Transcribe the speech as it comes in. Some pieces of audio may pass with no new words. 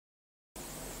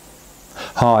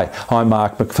Hi, I'm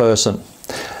McPherson.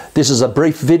 This is a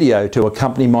brief video to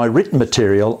accompany my written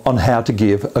material on how to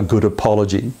give a good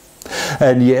apology.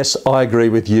 And yes, I agree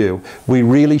with you. We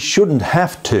really shouldn't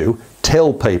have to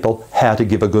tell people how to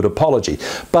give a good apology.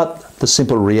 But the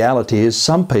simple reality is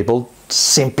some people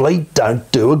simply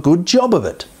don't do a good job of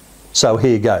it. So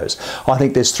here goes. I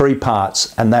think there's 3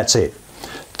 parts and that's it.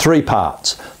 3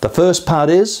 parts. The first part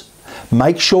is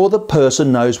make sure the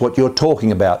person knows what you're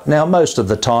talking about. Now, most of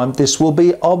the time this will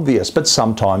be obvious, but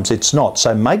sometimes it's not.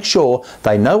 So make sure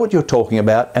they know what you're talking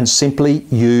about and simply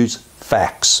use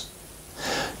facts.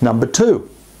 Number 2,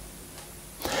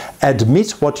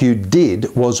 admit what you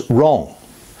did was wrong.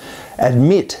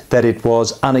 Admit that it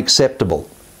was unacceptable,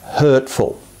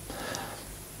 hurtful,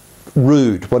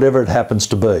 rude, whatever it happens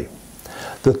to be.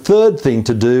 The third thing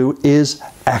to do is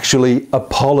actually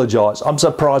apologise. I'm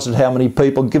surprised at how many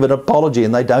people give an apology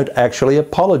and they don't actually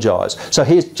apologise. So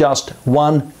here's just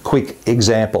one quick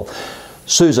example.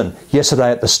 Susan,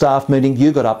 yesterday at the staff meeting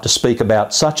you got up to speak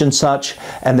about such and such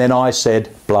and then I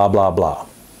said blah blah blah.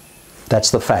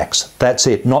 That's the facts. That's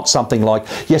it. Not something like,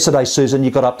 yesterday Susan you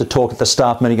got up to talk at the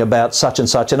staff meeting about such and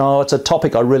such and oh it's a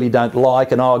topic I really don't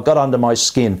like and oh it got under my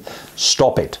skin.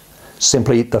 Stop it.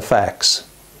 Simply the facts.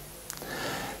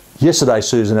 Yesterday,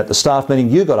 Susan, at the staff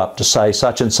meeting, you got up to say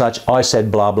such and such. I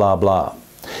said blah, blah, blah.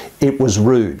 It was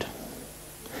rude.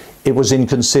 It was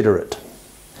inconsiderate.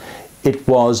 It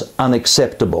was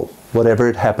unacceptable, whatever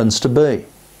it happens to be.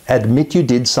 Admit you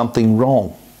did something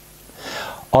wrong.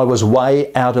 I was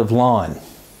way out of line.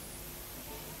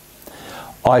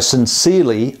 I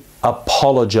sincerely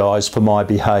apologise for my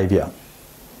behaviour.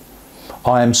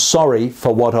 I am sorry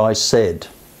for what I said.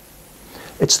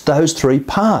 It's those 3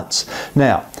 parts.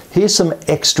 Now, here's some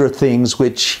extra things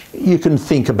which you can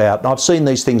think about. I've seen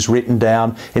these things written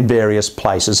down in various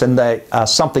places and they are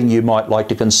something you might like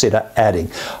to consider adding.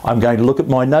 I'm going to look at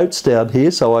my notes down here,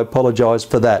 so I apologise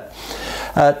for that.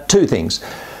 2 things.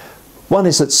 One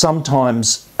is that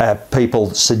sometimes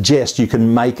people suggest you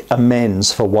can make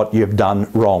amends for what you've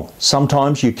done wrong.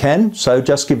 Sometimes you can, so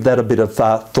just give that a bit of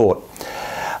thought.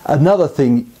 Another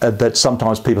thing that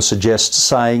sometimes people suggest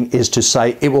saying is to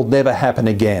say it will never happen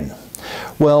again.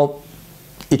 Well,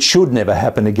 it should never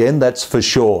happen again, that's for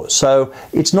sure. So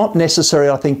it's not necessary,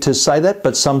 I think, to say that,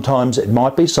 but sometimes it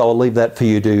might be, so I'll leave that for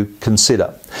you to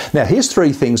consider. Now, here's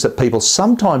 3 things that people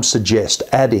sometimes suggest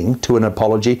adding to an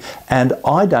apology, and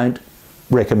I don't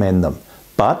recommend them,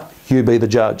 but you be the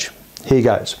judge. Here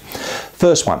goes.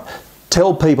 First one.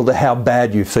 Tell people how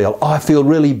bad you feel. I feel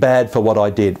really bad for what I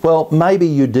did. Well, maybe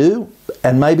you do,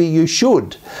 and maybe you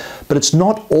should, but it's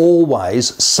not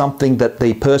always something that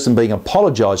the person being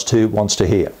apologised to wants to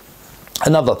hear.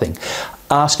 Another thing,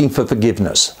 asking for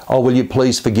forgiveness. Oh, will you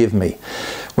please forgive me?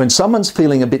 When someone's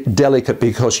feeling a bit delicate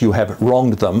because you have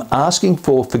wronged them, asking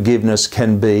for forgiveness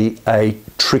can be a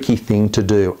tricky thing to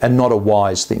do and not a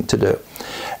wise thing to do.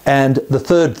 And the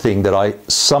third thing that I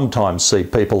sometimes see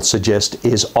people suggest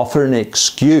is offer an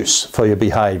excuse for your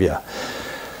behaviour.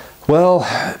 Well,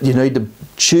 you need to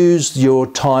choose your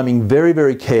timing very,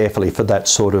 very carefully for that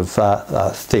sort of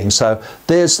thing. So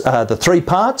there's the 3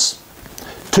 parts,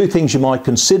 2 things you might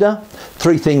consider,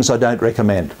 3 things I don't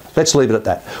recommend. Let's leave it at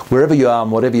that. Wherever you are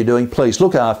and whatever you're doing, please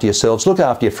look after yourselves, look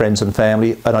after your friends and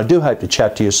family, and I do hope to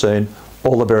chat to you soon.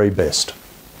 All the very best.